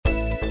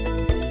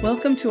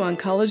Welcome to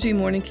Oncology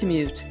Morning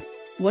Commute.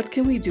 What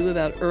can we do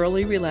about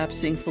early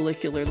relapsing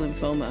follicular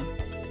lymphoma?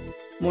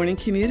 Morning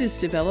Commute is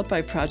developed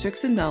by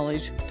Projects and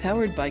Knowledge,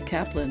 powered by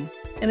Kaplan,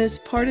 and is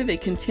part of a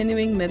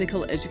continuing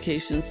medical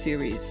education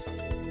series.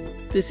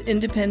 This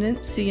independent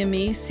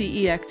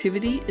CME-CE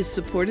activity is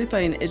supported by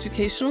an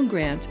educational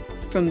grant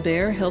from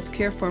Bayer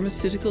Healthcare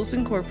Pharmaceuticals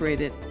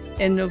Incorporated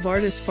and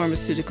Novartis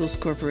Pharmaceuticals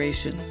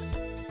Corporation.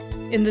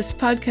 In this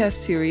podcast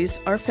series,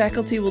 our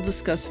faculty will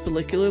discuss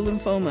follicular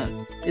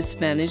lymphoma, its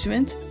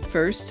management,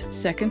 first,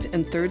 second,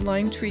 and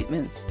third-line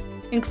treatments,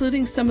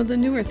 including some of the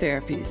newer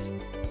therapies.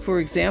 For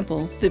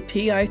example, the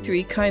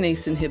PI3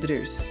 kinase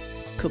inhibitors,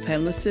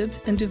 copanlisib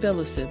and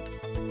duvelisib,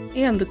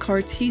 and the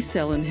CAR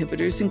T-cell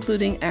inhibitors,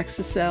 including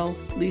axi-cel,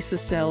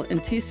 lisa-cel,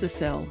 and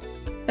tisa-cel,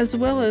 as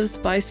well as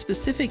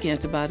bispecific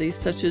antibodies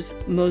such as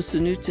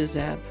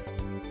mosunetuzumab.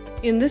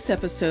 In this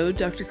episode,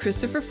 Dr.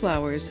 Christopher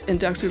Flowers and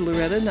Dr.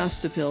 Loretta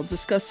Nostapil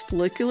discuss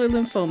follicular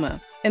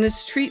lymphoma and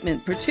its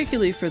treatment,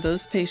 particularly for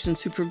those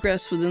patients who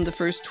progress within the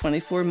first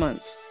 24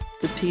 months,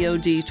 the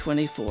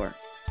POD24.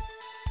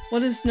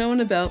 What is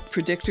known about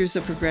predictors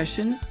of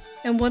progression,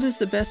 and what is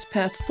the best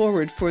path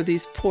forward for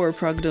these poor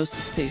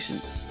prognosis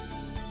patients?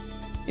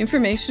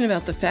 Information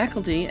about the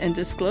faculty and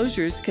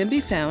disclosures can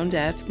be found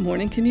at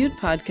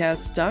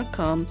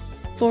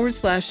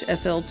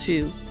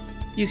morningcommutepodcast.com/FL2.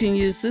 You can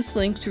use this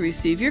link to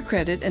receive your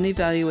credit and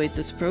evaluate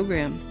this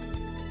program.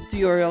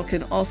 The URL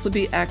can also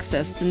be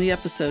accessed in the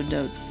episode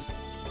notes.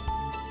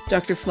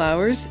 Dr.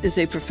 Flowers is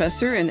a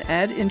professor and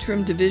ad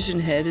interim division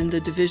head in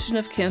the Division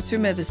of Cancer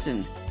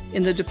Medicine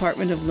in the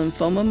Department of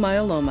Lymphoma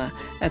Myeloma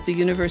at the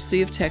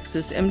University of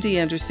Texas MD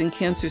Anderson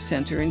Cancer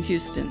Center in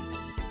Houston.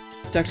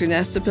 Dr.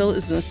 Nostapil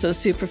is an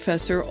associate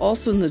professor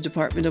also in the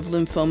Department of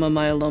Lymphoma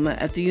Myeloma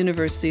at the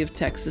University of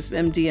Texas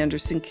MD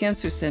Anderson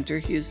Cancer Center,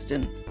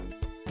 Houston.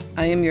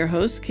 I am your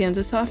host,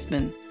 Candace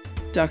Hoffman.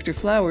 Dr.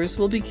 Flowers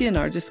will begin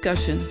our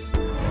discussion.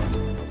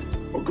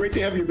 Well, great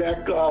to have you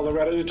back,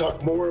 Loretta, to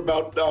talk more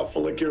about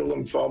follicular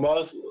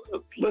lymphoma.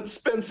 Let's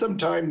spend some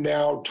time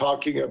now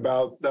talking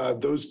about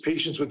those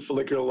patients with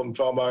follicular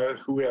lymphoma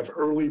who have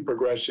early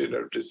progression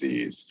of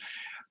disease.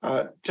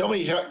 Tell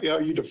me how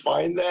you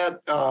define that,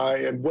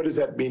 and what does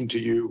that mean to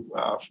you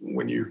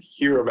when you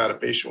hear about a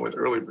patient with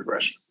early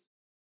progression?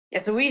 Yeah,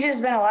 so we just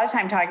spent a lot of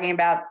time talking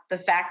about the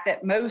fact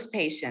that most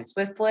patients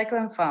with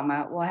follicular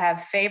lymphoma will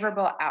have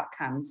favorable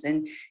outcomes,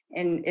 and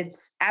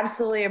it's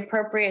absolutely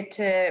appropriate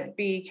to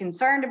be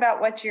concerned about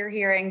what you're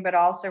hearing, but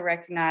also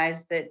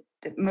recognize that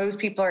most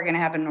people are going to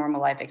have a normal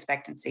life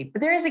expectancy.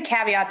 But there is a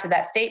caveat to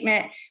that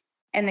statement,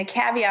 and the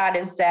caveat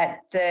is that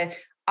the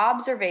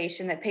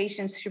observation that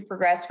patients who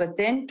progress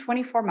within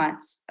 24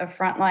 months of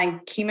frontline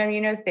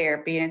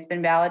chemoimmunotherapy, and it's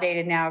been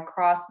validated now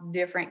across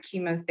different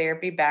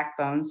chemotherapy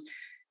backbones,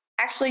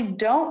 actually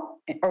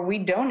we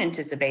don't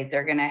anticipate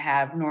they're going to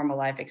have normal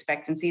life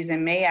expectancies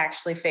and may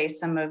actually face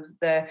some of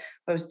the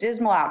most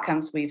dismal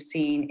outcomes we've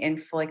seen in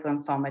follicular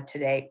lymphoma to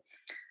date.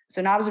 So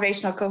an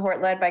observational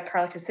cohort led by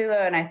Carla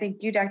Casullo, and I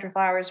think you, Dr.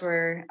 Flowers,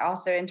 were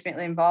also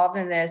intimately involved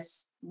in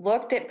this,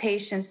 looked at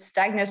patients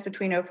diagnosed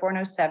between 04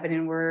 and 07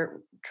 and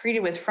were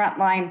treated with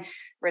frontline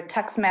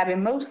rituximab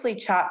and mostly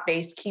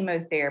CHOP-based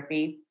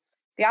chemotherapy.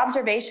 The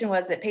observation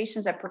was that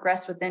patients that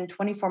progressed within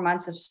 24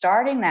 months of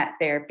starting that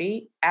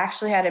therapy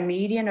actually had a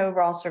median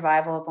overall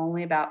survival of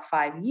only about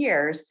 5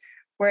 years,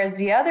 whereas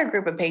the other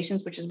group of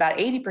patients, which is about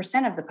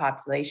 80% of the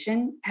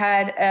population,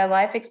 had a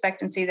life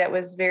expectancy that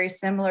was very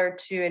similar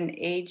to an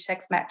age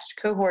sex-matched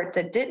cohort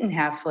that didn't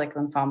have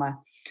follicular lymphoma,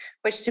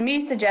 which to me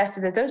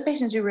suggested that those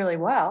patients do really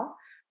well.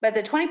 But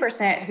the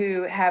 20%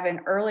 who have an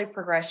early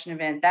progression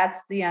event,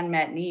 that's the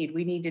unmet need.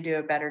 We need to do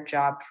a better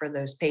job for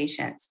those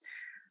patients.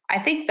 I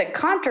think the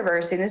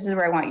controversy, and this is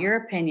where I want your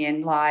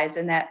opinion, lies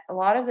in that a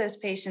lot of those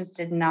patients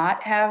did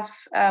not have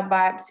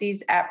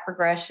biopsies at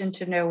progression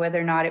to know whether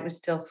or not it was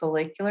still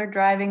follicular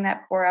driving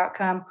that poor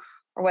outcome,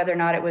 or whether or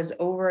not it was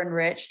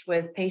over-enriched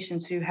with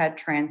patients who had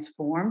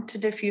transformed to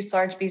diffuse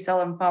large B-cell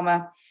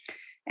lymphoma.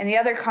 And the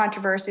other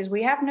controversy is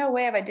we have no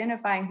way of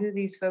identifying who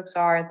these folks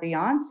are at the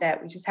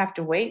onset. We just have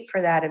to wait for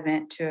that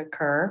event to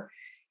occur.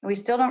 And we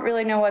still don't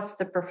really know what's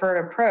the preferred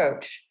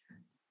approach.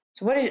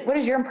 So what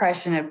is your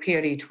impression of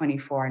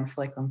POD24 and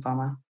follicular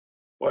lymphoma?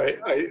 Well,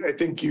 I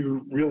think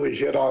you really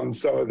hit on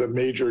some of the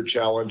major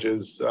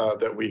challenges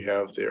that we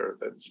have there.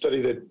 The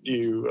study that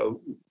you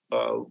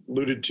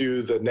alluded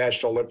to, the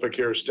National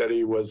Lymphocare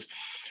study, was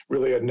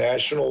really a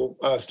national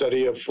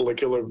study of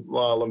follicular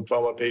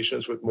lymphoma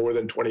patients with more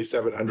than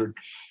 2,700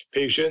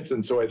 patients.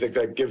 And so I think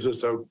that gives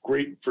us a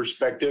great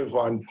perspective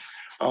on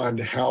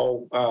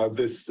how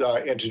this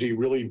entity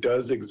really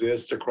does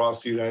exist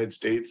across the United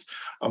States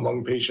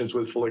among patients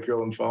with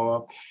follicular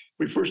lymphoma.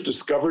 We first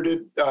discovered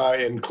it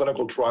in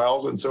clinical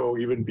trials, and so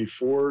even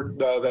before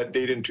that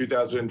date in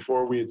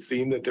 2004, we had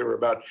seen that there were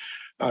about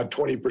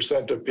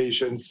 20% of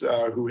patients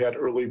who had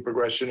early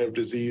progression of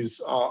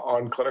disease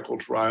on clinical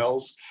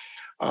trials.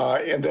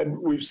 And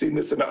then we've seen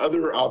this in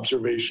other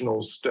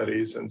observational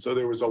studies. And so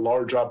there was a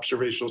large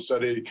observational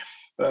study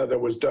that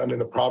was done in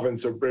the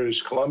province of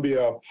British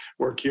Columbia,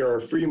 where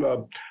Chiara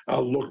Freema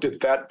looked at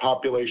that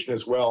population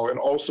as well, and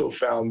also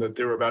found that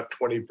there were about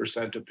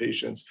 20% of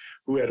patients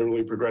who had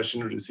early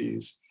progression of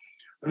disease.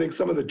 I think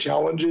some of the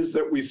challenges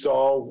that we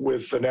saw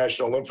with the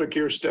National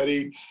Lymphocare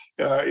study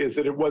is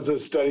that it was a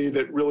study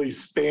that really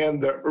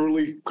spanned the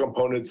early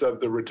components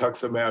of the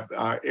rituximab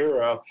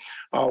era,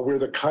 where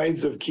the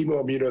kinds of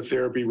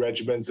chemoimmunotherapy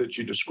regimens that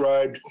you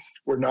described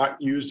were not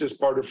used as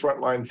part of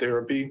frontline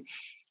therapy.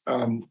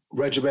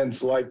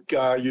 Regimens like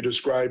you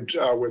described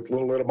with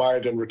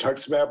lenalidomide and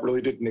rituximab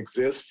really didn't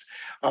exist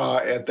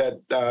at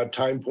that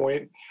time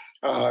point.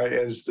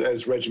 As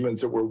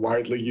regimens that were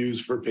widely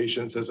used for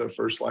patients as a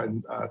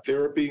first-line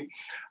therapy.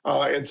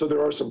 And so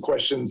there are some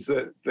questions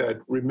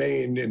that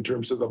remain in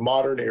terms of the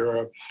modern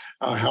era,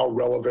 how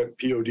relevant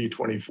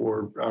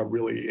POD24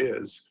 really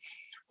is.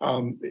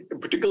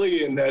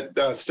 Particularly in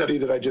that study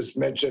that I just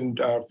mentioned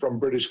from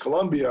British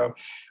Columbia,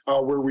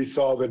 where we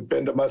saw that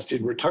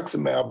bendamustine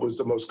rituximab was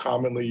the most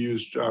commonly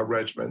used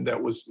regimen.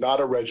 That was not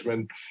a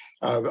regimen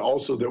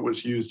also that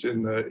was used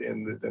in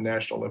the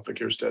National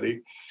Lymphocare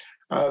study.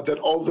 That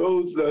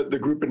although the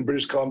group in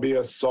British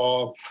Columbia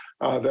saw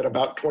that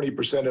about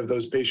 20% of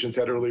those patients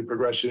had early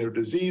progression of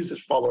disease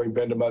following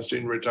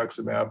bendamustine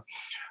rituximab,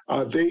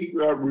 they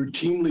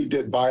routinely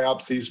did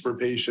biopsies for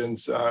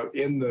patients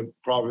in the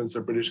province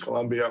of British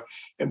Columbia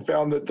and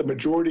found that the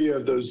majority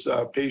of those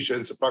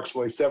patients,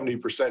 approximately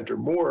 70% or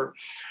more,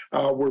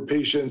 were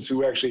patients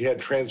who actually had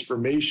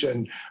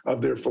transformation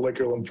of their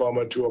follicular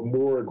lymphoma to a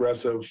more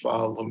aggressive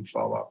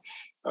lymphoma,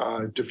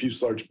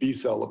 diffuse large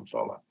B-cell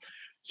lymphoma.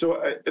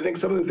 So I think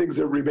some of the things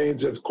that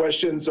remains as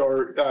questions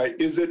are,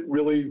 is it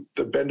really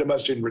the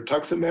bendamustine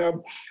rituximab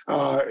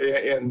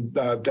and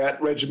that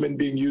regimen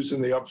being used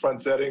in the upfront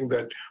setting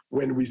that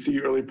when we see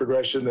early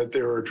progression that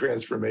there are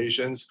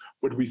transformations?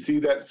 Would we see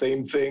that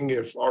same thing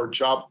if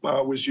R-CHOP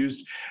was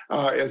used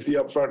as the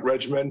upfront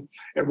regimen?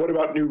 And what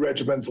about new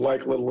regimens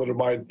like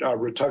lenalidomide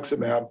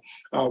rituximab?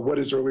 What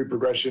does early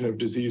progression of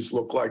disease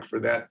look like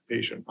for that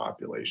patient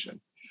population?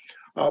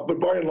 But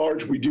by and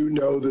large, we do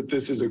know that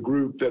this is a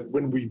group that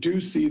when we do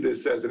see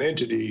this as an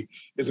entity,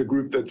 is a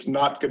group that's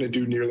not going to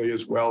do nearly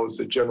as well as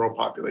the general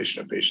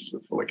population of patients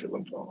with follicular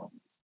lymphoma.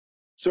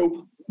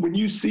 So when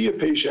you see a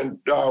patient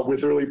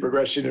with early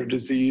progression of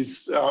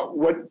disease,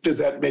 what does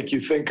that make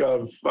you think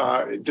of?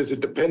 Does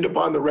it depend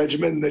upon the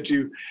regimen that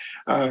you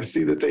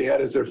see that they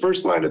had as their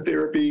first line of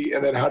therapy?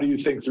 And then how do you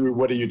think through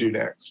what do you do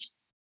next?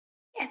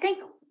 I think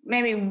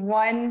maybe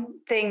one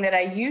thing that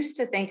I used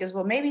to think is,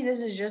 well, maybe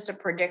this is just a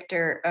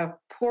predictor of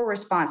poor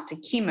response to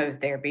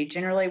chemotherapy.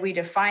 Generally, we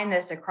define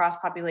this across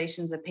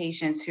populations of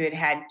patients who had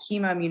had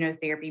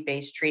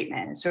chemoimmunotherapy-based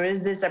treatment. So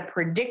is this a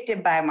predictive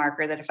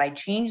biomarker that if I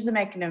change the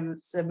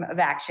mechanism of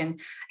action,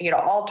 I get to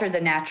alter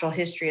the natural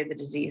history of the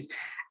disease?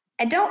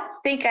 I don't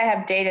think I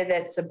have data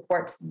that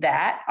supports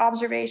that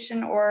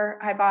observation or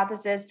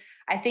hypothesis.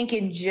 I think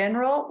in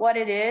general, what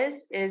it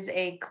is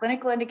a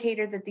clinical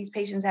indicator that these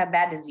patients have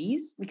bad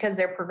disease because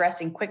they're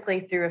progressing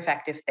quickly through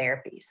effective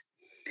therapies.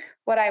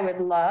 What I would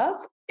love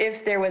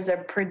if there was a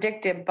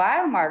predictive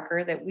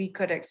biomarker that we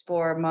could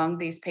explore among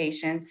these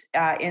patients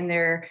in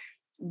their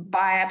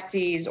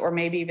biopsies or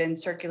maybe even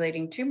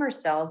circulating tumor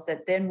cells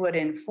that then would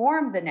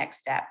inform the next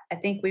step. I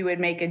think we would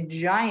make a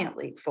giant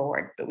leap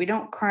forward, but we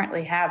don't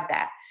currently have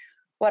that.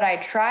 What I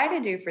try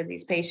to do for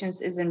these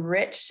patients is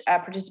enrich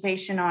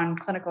participation on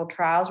clinical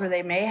trials where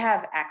they may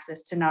have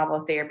access to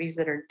novel therapies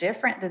that are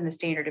different than the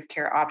standard of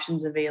care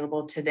options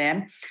available to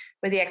them,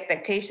 with the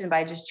expectation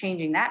by just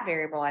changing that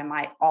variable, I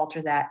might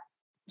alter that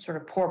sort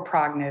of poor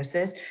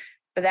prognosis.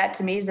 But that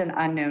to me is an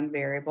unknown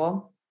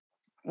variable.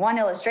 One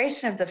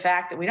illustration of the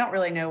fact that we don't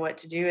really know what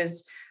to do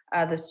is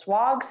the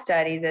SWOG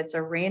study, that's a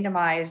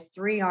randomized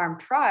 3-arm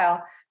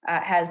trial,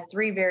 has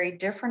 3 very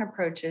different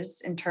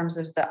approaches in terms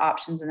of the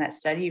options in that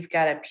study. You've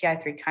got a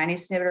PI3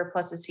 kinase inhibitor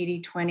plus a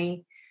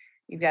CD20.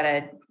 You've got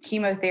a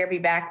chemotherapy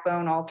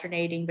backbone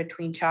alternating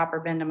between CHOP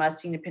or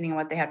bendamustine, depending on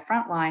what they had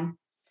frontline.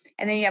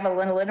 And then you have a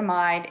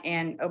lenalidomide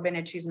and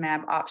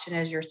obinutuzumab option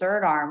as your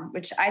 3rd arm,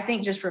 which I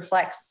think just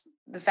reflects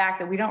the fact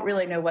that we don't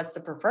really know what's the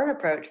preferred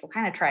approach. We'll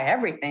kind of try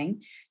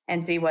everything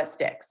and see what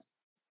sticks.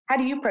 How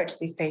do you approach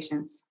these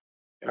patients?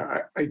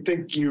 I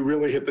think you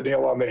really hit the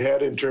nail on the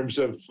head in terms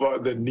of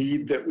the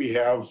need that we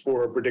have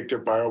for a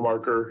predictive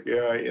biomarker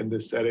in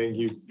this setting.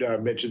 You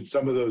mentioned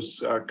some of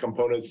those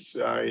components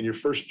in your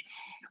first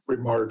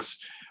remarks.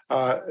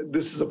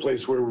 This is a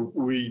place where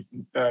we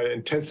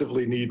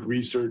intensively need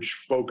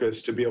research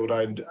focus to be able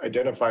to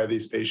identify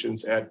these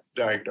patients at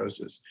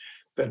diagnosis.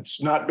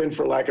 That's not been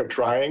for lack of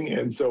trying.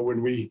 And so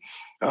when we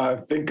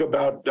think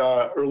about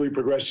early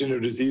progression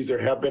of disease,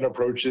 there have been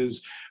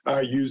approaches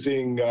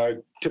using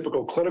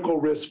typical clinical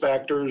risk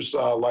factors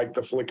like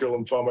the Follicular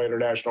Lymphoma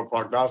International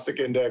Prognostic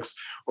Index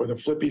or the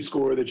FLIPI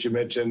score that you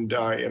mentioned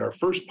in our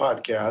first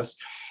podcast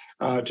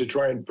to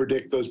try and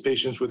predict those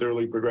patients with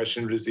early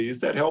progression of disease.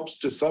 That helps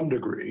to some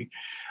degree.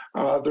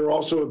 There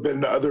also have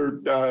been other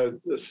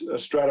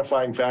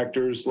stratifying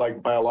factors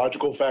like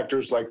biological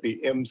factors like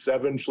the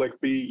M7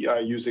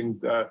 FLICB using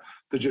the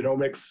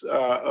genomics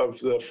of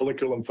the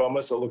follicular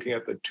lymphoma, so looking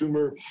at the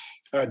tumor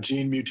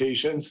gene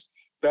mutations.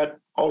 That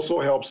also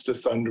helps to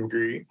some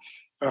degree.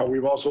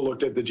 We've also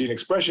looked at the gene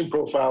expression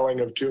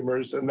profiling of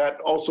tumors, and that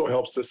also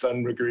helps to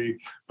some degree,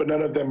 but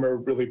none of them are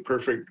really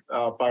perfect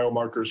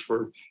biomarkers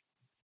for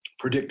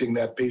predicting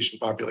that patient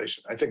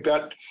population. I think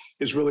that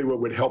is really what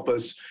would help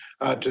us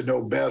to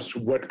know best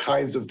what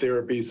kinds of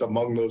therapies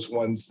among those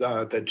ones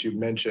that you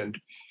mentioned.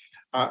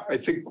 I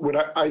think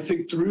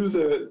through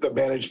the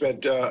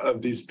management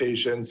of these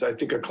patients, I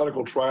think a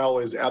clinical trial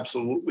is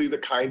absolutely the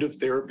kind of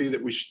therapy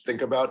that we should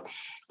think about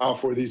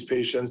for these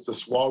patients. The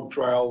SWOG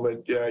trial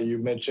that you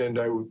mentioned,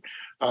 I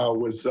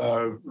was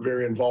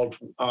very involved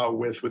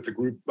with the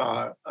group.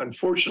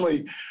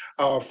 Unfortunately,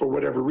 for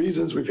whatever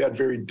reasons, we've had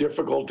very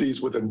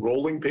difficulties with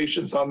enrolling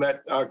patients on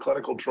that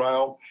clinical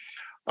trial.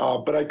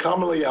 But I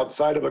commonly,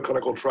 outside of a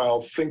clinical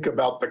trial, think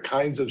about the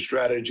kinds of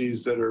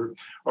strategies that are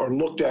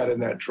looked at in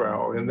that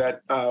trial. And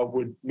that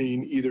would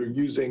mean either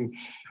using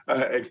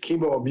a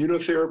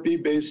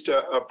chemoimmunotherapy-based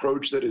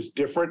approach that is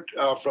different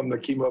from the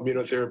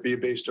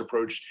chemoimmunotherapy-based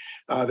approach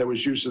that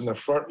was used in the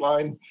front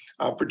line,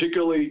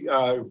 particularly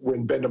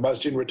when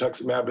bendamustine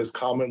rituximab is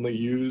commonly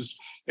used,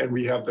 and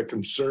we have the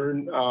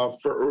concern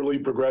for early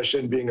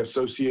progression being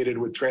associated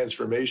with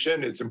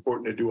transformation. It's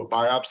important to do a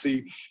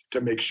biopsy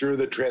to make sure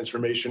that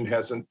transformation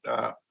hasn't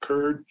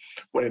occurred.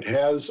 When it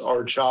has,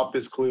 R-CHOP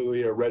is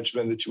clearly a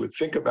regimen that you would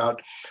think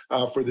about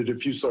for the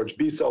diffuse large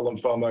B-cell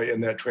lymphoma in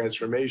that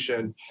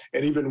transformation.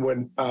 And even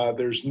when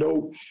there's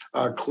no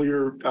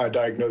clear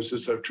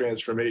diagnosis of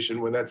transformation,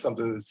 when that's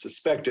something that's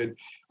suspected,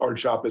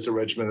 R-CHOP is a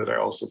regimen that I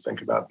also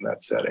think about in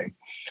that setting.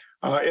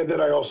 And then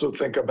I also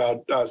think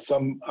about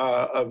some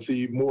of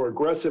the more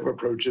aggressive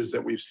approaches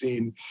that we've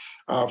seen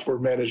for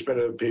management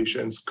of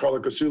patients.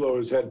 Carla Casulo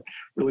has had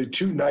really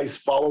two nice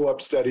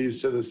follow-up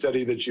studies to the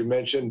study that you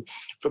mentioned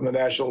from the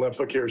National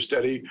Lymphocare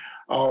study.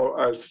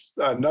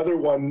 Another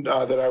one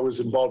that I was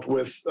involved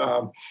with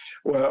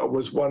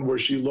was one where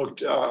she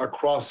looked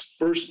across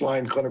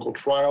first-line clinical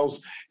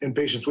trials in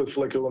patients with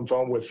follicular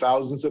lymphoma with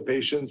thousands of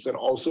patients, and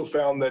also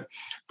found that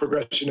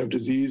progression of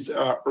disease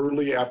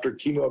early after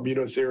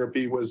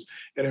chemoimmunotherapy was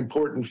an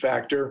important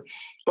factor.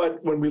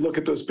 But when we look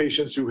at those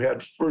patients who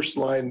had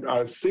first-line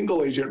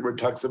single-agent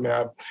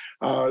rituximab,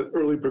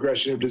 early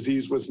progression of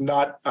disease was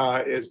not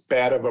as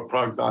bad of a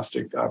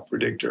prognostic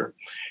predictor.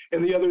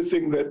 And the other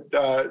thing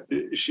that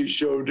she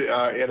showed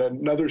in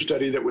another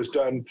study that was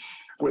done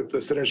with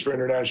the Centers for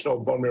International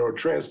Bone Marrow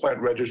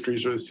Transplant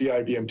Registries, or the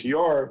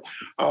CIBMTR,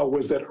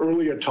 was that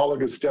early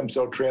autologous stem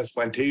cell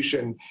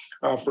transplantation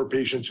for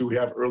patients who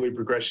have early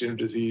progression of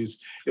disease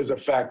is a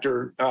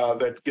factor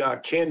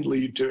that can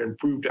lead to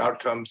improved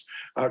outcomes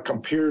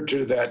compared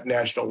to that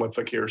National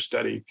Lymphocare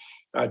study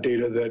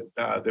data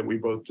that we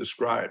both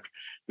described.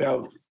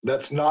 Now,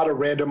 that's not a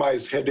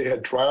randomized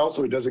head-to-head trial,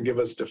 so it doesn't give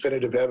us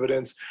definitive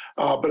evidence,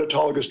 but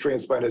autologous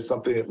transplant is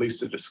something at least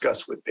to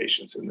discuss with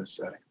patients in this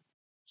setting.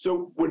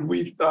 So when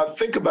we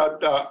think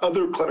about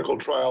other clinical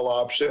trial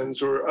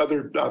options or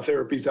other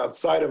therapies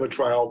outside of a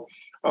trial,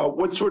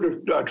 what sort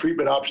of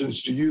treatment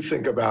options do you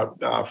think about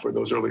for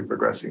those early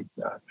progressing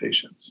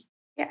patients?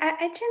 Yeah,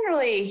 I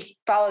generally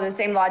follow the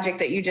same logic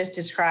that you just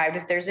described.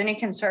 If there's any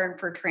concern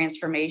for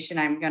transformation,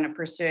 I'm going to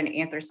pursue an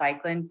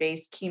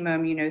anthracycline-based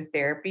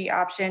chemoimmunotherapy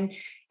option.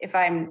 If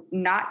I'm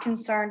not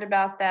concerned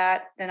about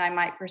that, then I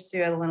might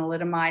pursue a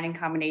lenalidomide in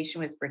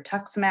combination with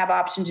rituximab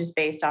option, just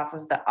based off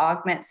of the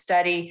AUGMENT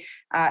study,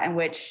 in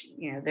which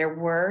there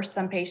were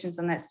some patients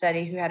in that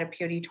study who had a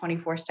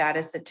POD24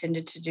 status that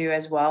tended to do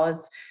as well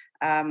as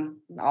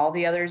all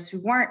the others who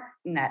weren't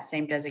in that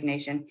same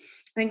designation.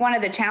 I think one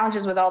of the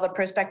challenges with all the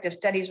prospective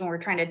studies when we're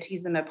trying to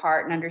tease them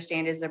apart and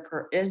understand is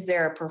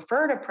there a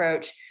preferred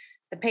approach,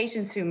 the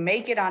patients who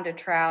make it onto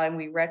trial and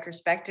we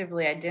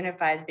retrospectively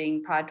identify as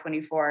being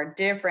POD24 are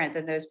different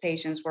than those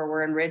patients where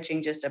we're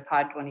enriching just a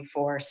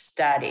POD24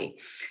 study.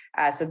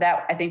 So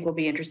that I think will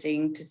be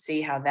interesting to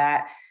see how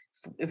that,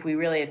 if we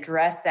really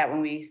address that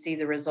when we see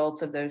the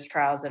results of those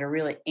trials that are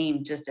really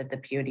aimed just at the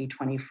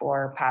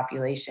POD24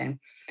 population.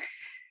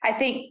 I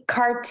think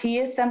CAR-T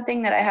is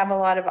something that I have a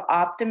lot of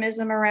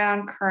optimism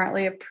around,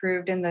 currently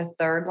approved in the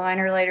third line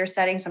or later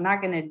setting. So I'm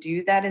not going to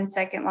do that in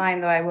second line,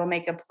 though I will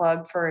make a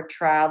plug for a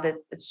trial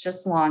that's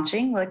just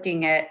launching,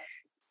 looking at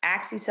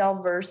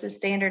axi-cel versus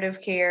standard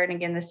of care. And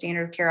again, the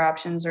standard of care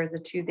options are the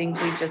two things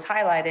we've just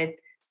highlighted,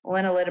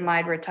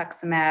 lenalidomide,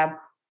 rituximab,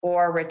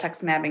 or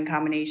rituximab in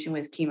combination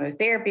with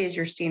chemotherapy as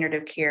your standard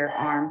of care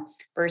arm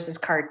versus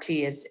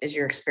CAR-T as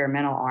your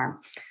experimental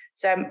arm.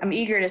 So I'm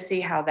eager to see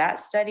how that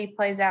study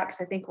plays out, because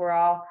I think we're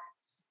all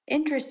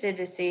interested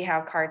to see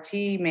how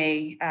CAR-T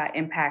may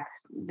impact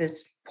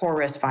this poor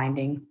risk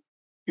finding.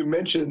 You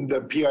mentioned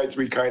the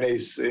PI3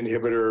 kinase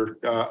inhibitor,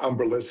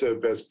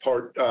 umbralisib, as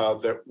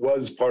that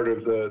was part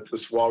of the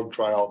SWOG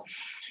trial.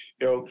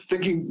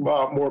 Thinking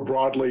more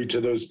broadly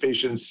to those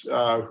patients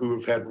who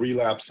have had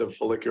relapse of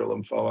follicular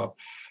lymphoma,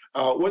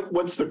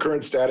 What's the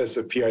current status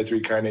of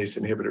PI3 kinase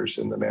inhibitors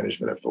in the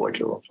management of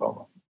follicular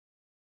lymphoma?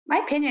 My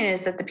opinion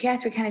is that the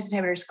PI3 kinase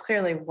inhibitors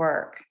clearly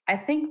work. I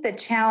think the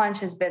challenge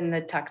has been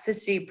the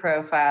toxicity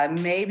profile.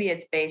 Maybe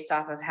it's based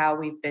off of how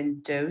we've been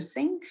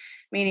dosing,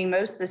 meaning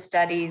most of the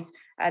studies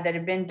that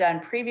have been done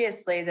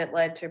previously that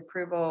led to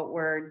approval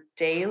were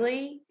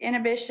daily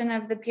inhibition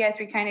of the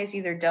PI3 kinase,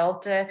 either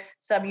delta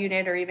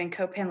subunit or even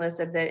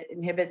copanlisib that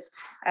inhibits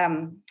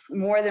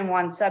more than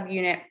one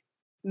subunit.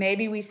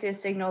 Maybe we see a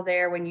signal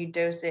there when you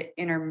dose it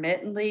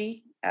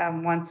intermittently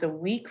once a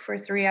week for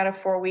 3 out of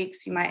 4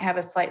 weeks. You might have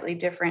a slightly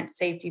different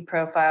safety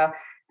profile.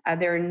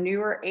 There are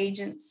newer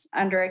agents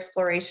under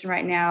exploration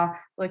right now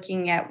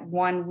looking at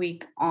 1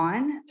 week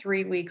on,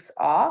 3 weeks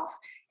off.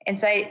 And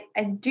so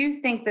I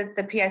do think that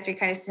the PI3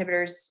 kinase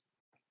inhibitors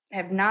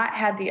have not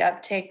had the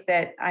uptake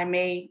that I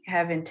may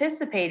have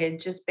anticipated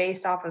just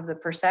based off of the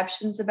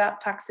perceptions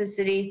about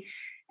toxicity.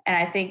 And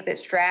I think that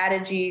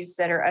strategies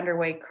that are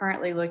underway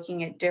currently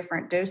looking at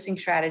different dosing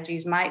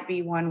strategies might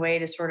be one way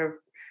to sort of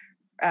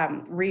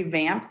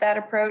revamp that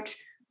approach.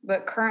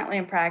 But currently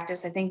in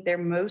practice, I think they're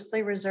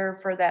mostly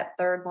reserved for that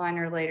third line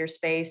or later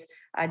space,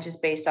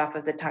 just based off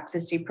of the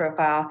toxicity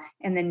profile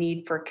and the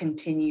need for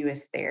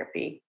continuous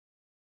therapy.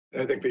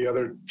 I think the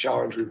other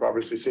challenge we've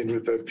obviously seen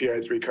with the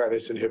PI3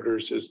 kinase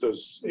inhibitors is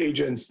those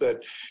agents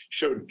that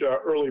showed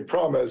early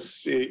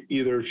promise,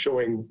 either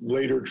showing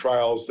later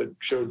trials that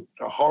showed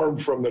harm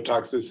from the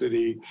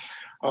toxicity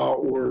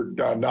or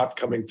not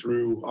coming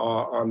through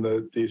on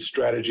the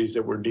strategies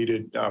that were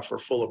needed for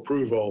full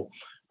approval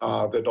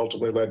that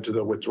ultimately led to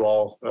the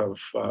withdrawal of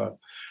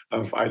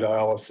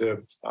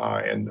idelalisib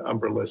and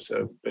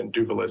umbralisib and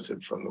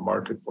duvelisib from the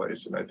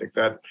marketplace. And I think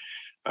that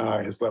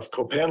has left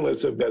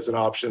copanlisib as an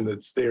option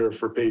that's there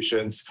for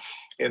patients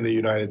in the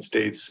United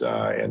States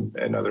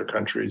and other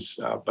countries,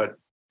 but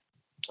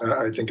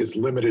I think has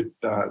limited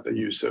the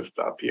use of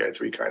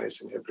PI3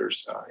 kinase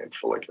inhibitors in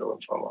follicular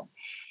lymphoma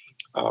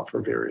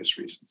for various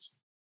reasons.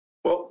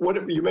 Well,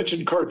 you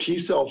mentioned CAR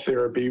T-cell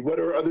therapy. What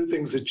are other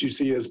things that you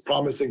see as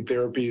promising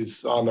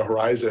therapies on the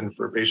horizon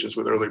for patients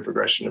with early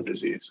progression of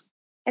disease?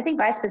 I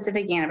think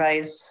bispecific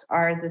antibodies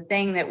are the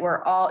thing that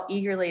we're all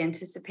eagerly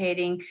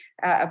anticipating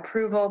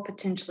approval,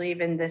 potentially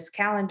even this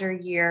calendar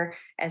year,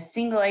 as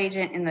single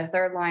agent in the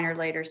third line or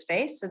later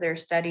space. So there are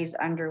studies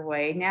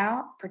underway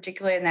now,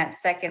 particularly in that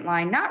second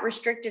line, not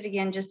restricted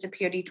again just to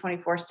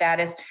POD24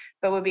 status,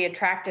 but would be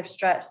attractive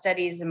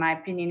studies, in my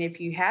opinion, if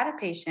you had a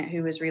patient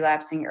who was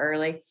relapsing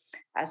early.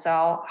 So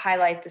I'll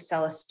highlight the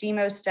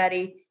Celestimo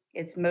study.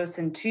 It's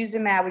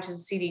mosunetuzumab, which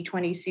is a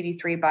CD20,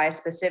 CD3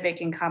 bispecific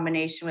in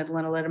combination with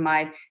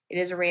lenalidomide. It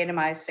is a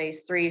randomized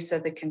phase 3, so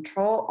the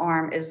control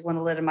arm is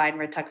lenalidomide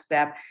and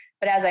rituximab.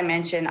 But as I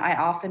mentioned, I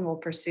often will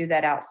pursue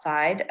that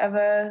outside of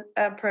a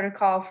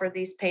protocol for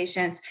these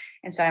patients,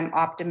 and so I'm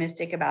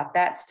optimistic about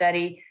that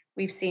study.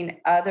 We've seen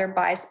other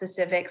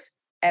bispecifics,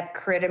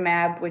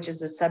 epcoritamab, which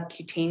is a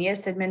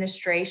subcutaneous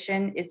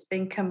administration. It's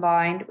been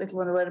combined with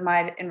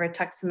lenalidomide and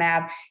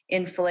rituximab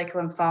in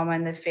follicular lymphoma,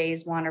 and the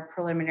phase 1 or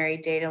preliminary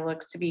data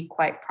looks to be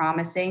quite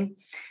promising.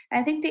 And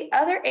I think the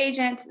other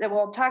agent that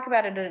we'll talk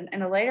about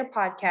in a later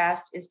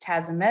podcast is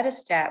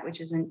tazemetostat,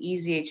 which is an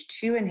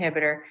EZH2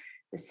 inhibitor.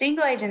 The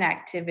single agent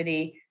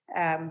activity,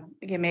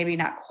 again, maybe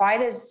not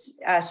quite as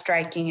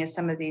striking as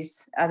some of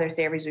these other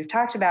therapies we've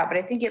talked about, but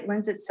I think it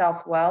lends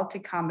itself well to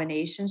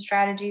combination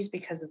strategies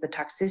because of the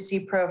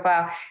toxicity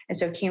profile. And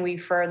so can we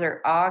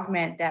further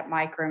augment that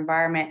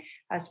microenvironment?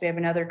 So we have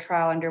another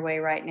trial underway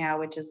right now,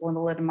 which is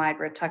lenalidomide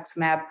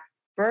rituximab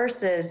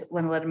versus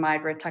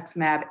lenalidomide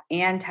rituximab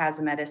and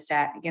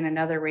tazemetostat. Again,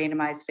 another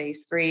randomized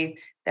phase 3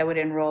 that would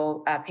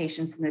enroll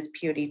patients in this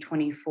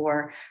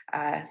POD24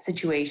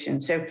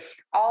 situation. So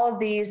all of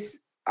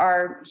these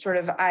are sort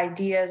of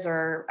ideas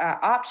or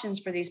options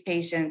for these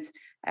patients.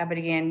 But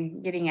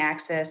again, getting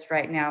access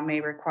right now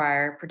may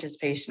require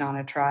participation on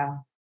a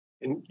trial.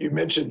 And you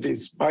mentioned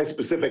these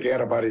bispecific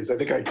antibodies. I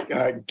think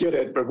I get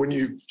it, but when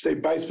you say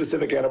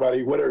bispecific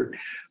antibody, what are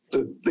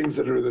the things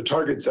that are the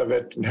targets of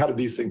it, and how do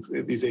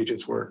these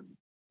agents work?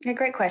 Yeah,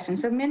 great question.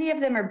 So many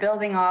of them are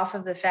building off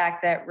of the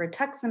fact that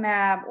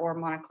rituximab or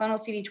monoclonal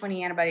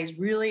CD20 antibodies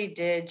really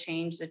did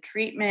change the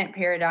treatment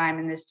paradigm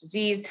in this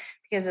disease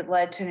because it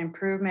led to an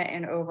improvement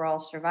in overall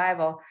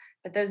survival.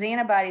 But those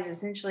antibodies,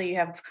 essentially, you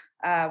have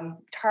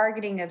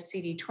targeting of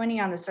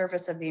CD20 on the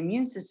surface of the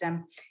immune system,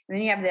 and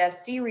then you have the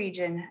FC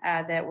region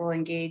that will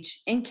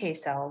engage NK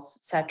cells,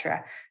 et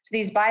cetera. So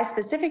these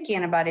bispecific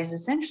antibodies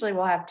essentially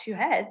will have two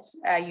heads.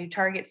 You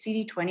target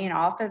CD20,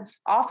 and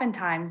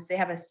oftentimes they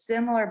have a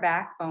similar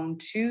backbone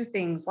to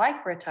things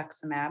like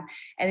rituximab,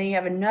 and then you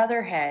have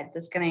another head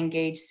that's going to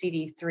engage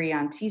CD3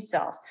 on T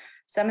cells.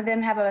 Some of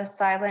them have a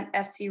silent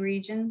FC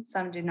region,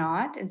 some do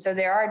not. And so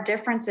there are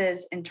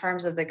differences in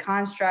terms of the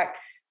construct.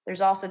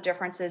 There's also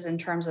differences in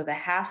terms of the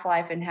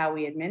half-life and how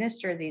we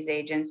administer these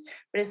agents.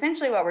 But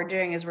essentially what we're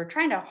doing is we're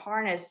trying to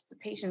harness the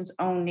patient's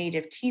own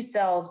native T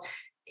cells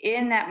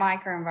in that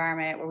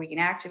microenvironment where we can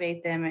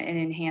activate them and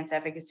enhance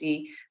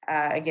efficacy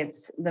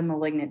against the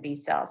malignant B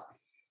cells.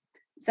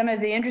 Some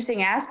of the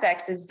interesting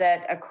aspects is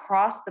that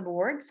across the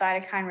board,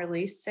 cytokine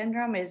release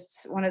syndrome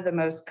is one of the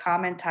most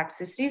common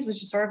toxicities,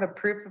 which is sort of a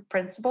proof of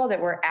principle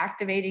that we're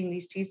activating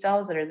these T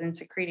cells that are then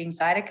secreting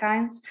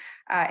cytokines.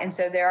 And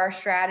so there are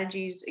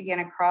strategies,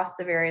 again, across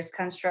the various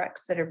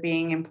constructs that are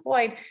being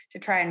employed to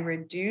try and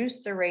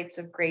reduce the rates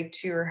of grade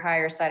 2 or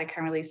higher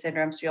cytokine release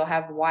syndrome. So you'll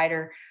have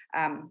wider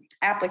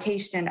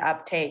application and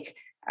uptake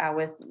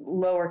with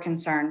lower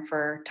concern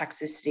for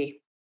toxicity.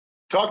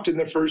 Talked in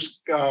the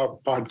first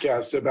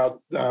podcast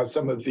about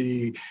some of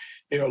the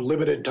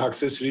limited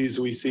toxicities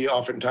we see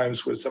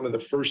oftentimes with some of the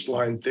first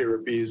line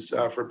therapies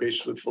for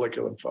patients with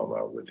follicular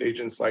lymphoma, with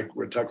agents like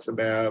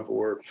rituximab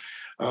or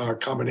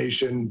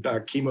combination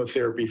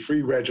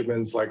chemotherapy-free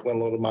regimens like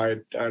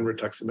lenalidomide and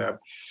rituximab.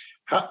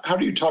 How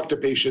do you talk to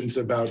patients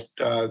about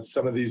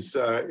some of these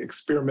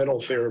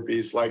experimental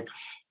therapies like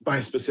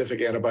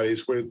bispecific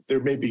antibodies where there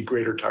may be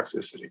greater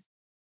toxicity?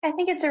 I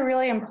think it's a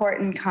really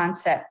important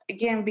concept.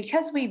 Again,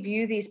 because we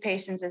view these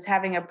patients as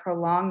having a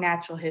prolonged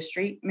natural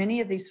history, many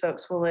of these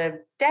folks will live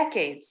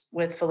decades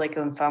with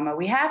follicular lymphoma.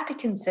 We have to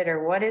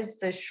consider what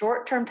is the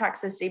short-term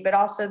toxicity, but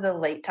also the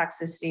late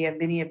toxicity of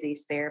many of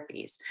these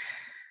therapies.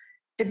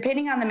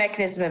 Depending on the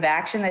mechanism of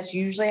action, that's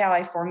usually how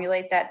I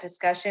formulate that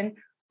discussion.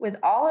 With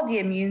all of the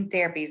immune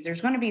therapies, there's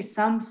going to be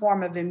some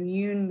form of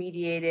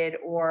immune-mediated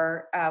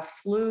or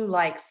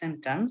flu-like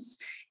symptoms.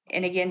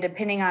 And again,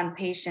 depending on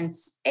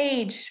patients'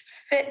 age,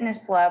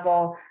 fitness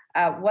level,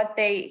 what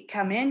they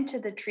come into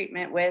the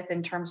treatment with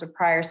in terms of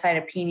prior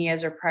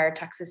cytopenias or prior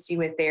toxicity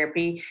with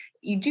therapy,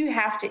 you do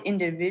have to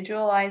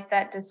individualize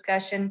that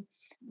discussion.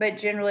 But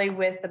generally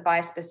with the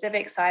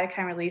bispecific,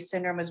 cytokine release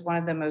syndrome is one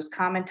of the most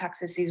common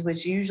toxicities,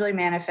 which usually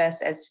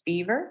manifests as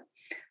fever,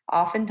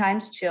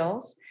 oftentimes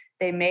chills.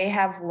 They may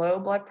have low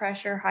blood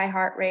pressure, high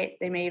heart rate.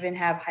 They may even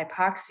have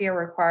hypoxia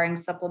requiring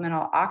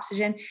supplemental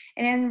oxygen.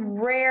 And in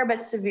rare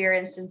but severe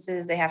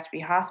instances, they have to be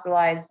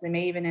hospitalized. They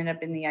may even end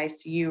up in the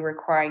ICU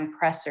requiring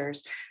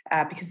pressors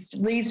because it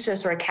leads to a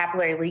sort of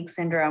capillary leak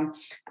syndrome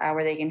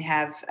where they can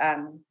have,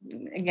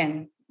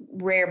 again,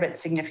 rare but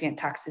significant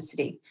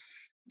toxicity.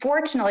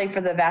 Fortunately,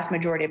 for the vast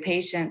majority of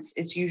patients,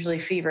 it's usually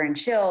fever and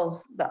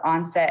chills. The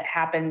onset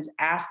happens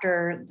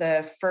after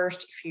the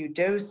first few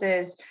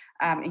doses.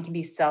 It can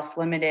be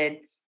self-limited.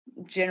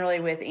 Generally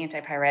with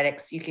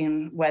antipyretics, you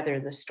can weather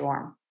the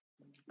storm.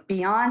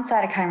 Beyond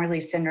cytokine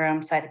release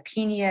syndrome,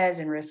 cytopenias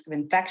and risk of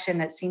infection,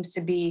 that seems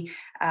to be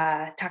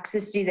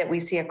toxicity that we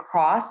see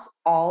across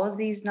all of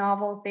these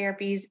novel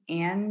therapies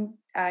and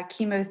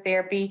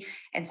chemotherapy.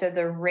 And so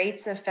the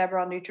rates of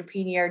febrile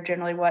neutropenia are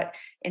generally what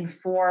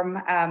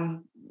inform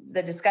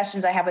the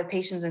discussions I have with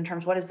patients in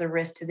terms of what is the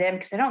risk to them,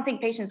 because I don't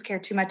think patients care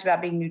too much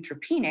about being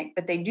neutropenic,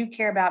 but they do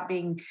care about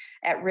being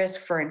at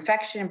risk for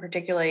infection,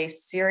 particularly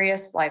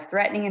serious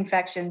life-threatening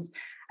infections.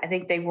 I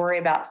think they worry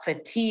about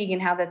fatigue and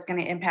how that's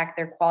going to impact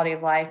their quality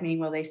of life, meaning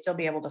will they still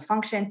be able to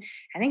function?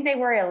 I think they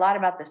worry a lot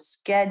about the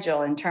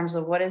schedule in terms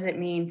of what does it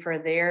mean for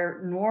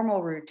their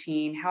normal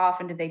routine? How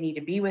often do they need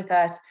to be with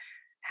us?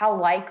 How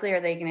likely are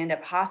they going to end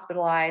up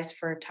hospitalized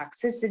for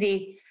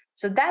toxicity?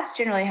 So that's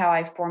generally how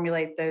I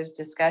formulate those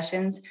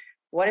discussions.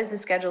 What does the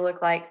schedule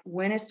look like?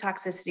 When is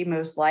toxicity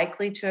most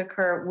likely to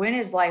occur? When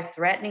is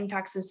life-threatening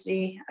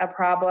toxicity a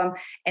problem?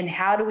 And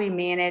how do we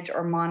manage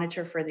or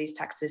monitor for these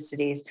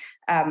toxicities?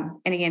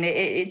 And again,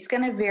 it's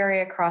going to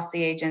vary across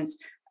the agents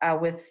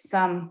with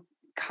some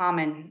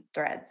common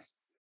threads.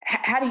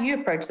 How do you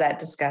approach that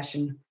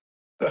discussion?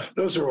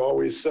 Those are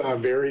always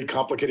very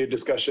complicated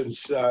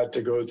discussions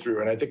to go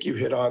through. And I think you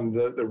hit on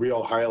the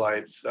real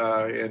highlights.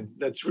 And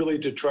that's really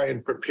to try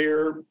and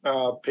prepare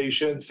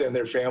patients and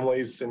their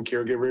families and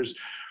caregivers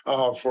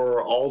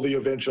for all the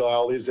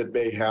eventualities that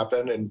may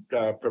happen and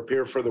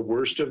prepare for the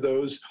worst of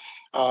those.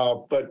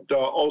 But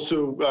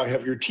also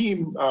have your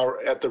team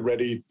at the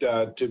ready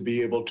to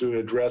be able to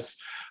address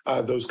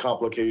those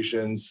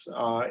complications.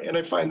 And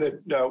I find that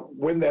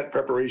when that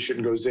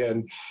preparation goes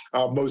in,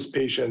 most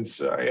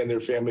patients and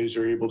their families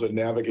are able to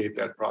navigate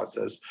that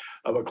process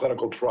of a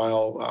clinical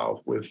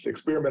trial with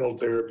experimental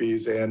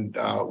therapies and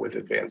with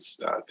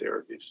advanced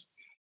therapies.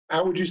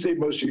 How would you say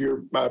most of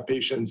your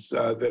patients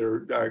that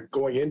are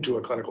going into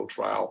a clinical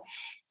trial,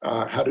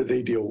 how do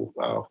they deal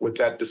with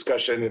that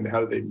discussion and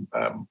how do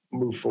they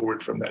move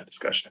forward from that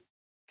discussion?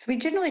 So we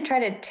generally try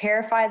to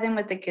terrify them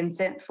with the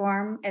consent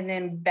form and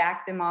then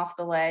back them off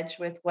the ledge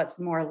with what's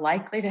more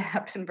likely to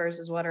happen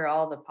versus what are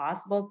all the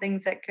possible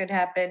things that could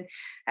happen.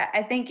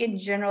 I think in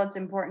general, it's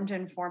important to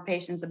inform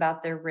patients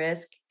about their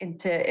risk and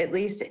to at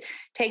least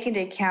take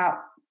into account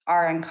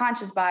our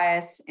unconscious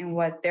bias and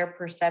what their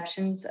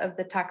perceptions of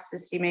the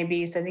toxicity may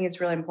be. So I think it's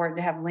really important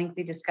to have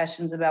lengthy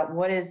discussions about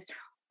what is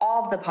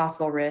all of the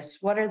possible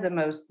risks, what are the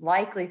most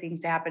likely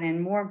things to happen,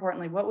 and more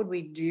importantly, what would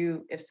we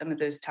do if some of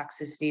those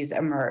toxicities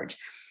emerge?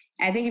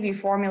 I think if you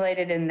formulate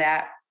it in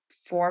that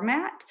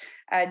format,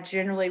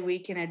 generally we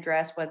can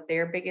address what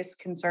their biggest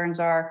concerns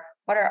are,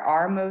 what are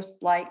our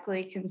most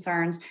likely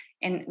concerns,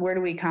 and where do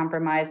we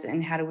compromise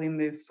and how do we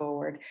move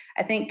forward?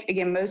 I think,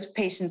 again, most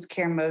patients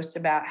care most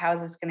about how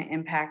is this going to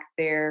impact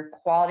their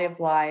quality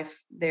of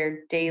life,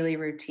 their daily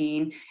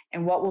routine,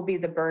 and what will be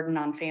the burden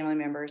on family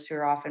members who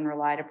are often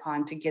relied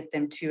upon to get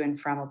them to and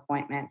from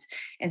appointments.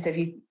 And so if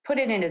you put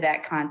it into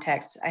that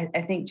context,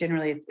 I think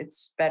generally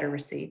it's better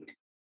received.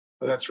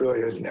 Well, that's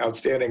really an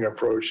outstanding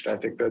approach. And I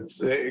think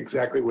that's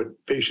exactly what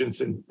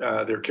patients and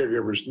their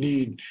caregivers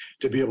need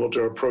to be able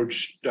to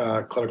approach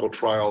clinical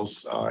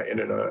trials in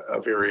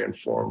a very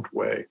informed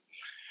way.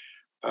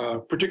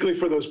 Particularly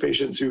for those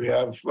patients who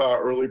have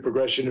early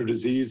progression of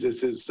disease,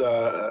 this is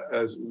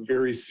a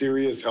very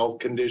serious health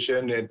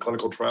condition, and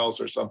clinical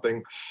trials are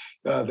something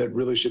that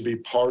really should be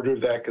part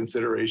of that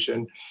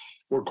consideration.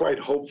 We're quite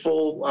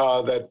hopeful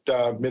that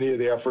many of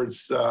the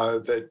efforts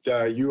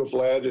that you have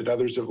led and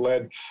others have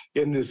led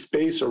in this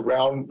space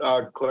around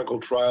clinical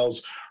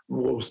trials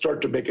will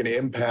start to make an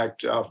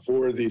impact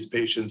for these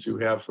patients who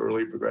have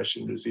early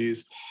progression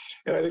disease.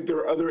 And I think there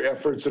are other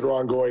efforts that are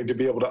ongoing to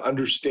be able to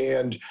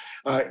understand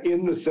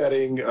in the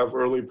setting of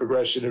early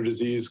progression of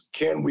disease,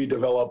 can we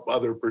develop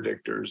other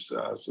predictors?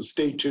 So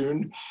stay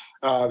tuned.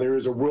 There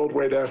is a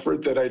worldwide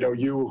effort that I know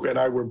you and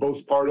I were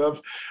both part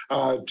of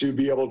to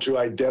be able to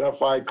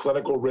identify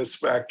clinical risk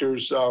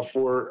factors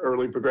for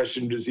early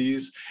progression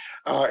disease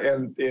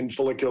and in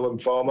follicular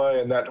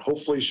lymphoma, and that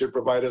hopefully should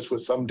provide us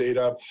with some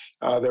data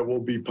that will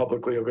be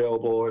publicly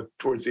available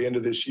towards the end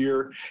of this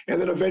year,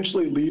 and then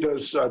eventually lead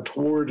us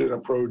toward an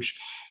approach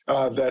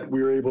that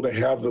we're able to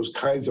have those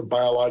kinds of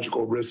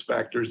biological risk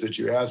factors that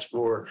you asked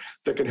for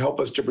that can help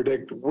us to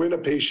predict when a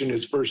patient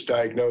is first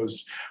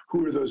diagnosed,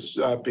 who are those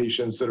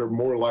patients that are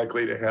more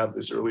likely to have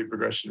this early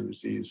progression of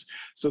disease,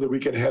 so that we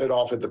can head it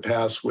off at the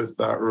pass with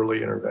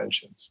early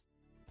interventions.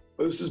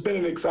 This has been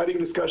an exciting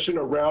discussion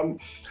around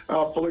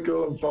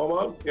follicular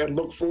lymphoma, and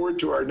look forward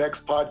to our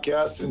next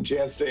podcast and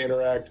chance to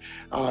interact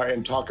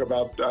and talk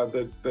about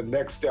the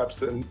next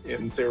steps in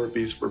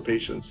therapies for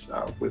patients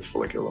with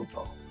follicular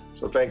lymphoma.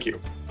 So thank you.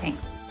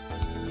 Thanks.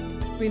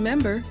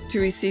 Remember, to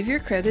receive your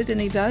credit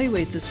and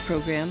evaluate this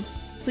program,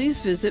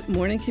 please visit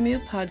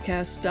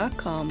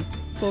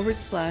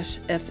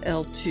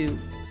morningcommutepodcast.com/FL2.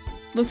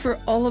 Look for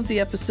all of the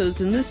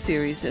episodes in this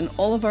series and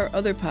all of our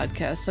other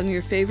podcasts on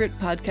your favorite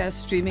podcast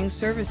streaming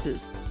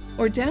services,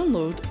 or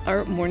download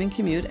our Morning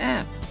Commute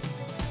app.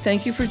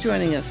 Thank you for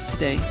joining us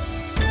today.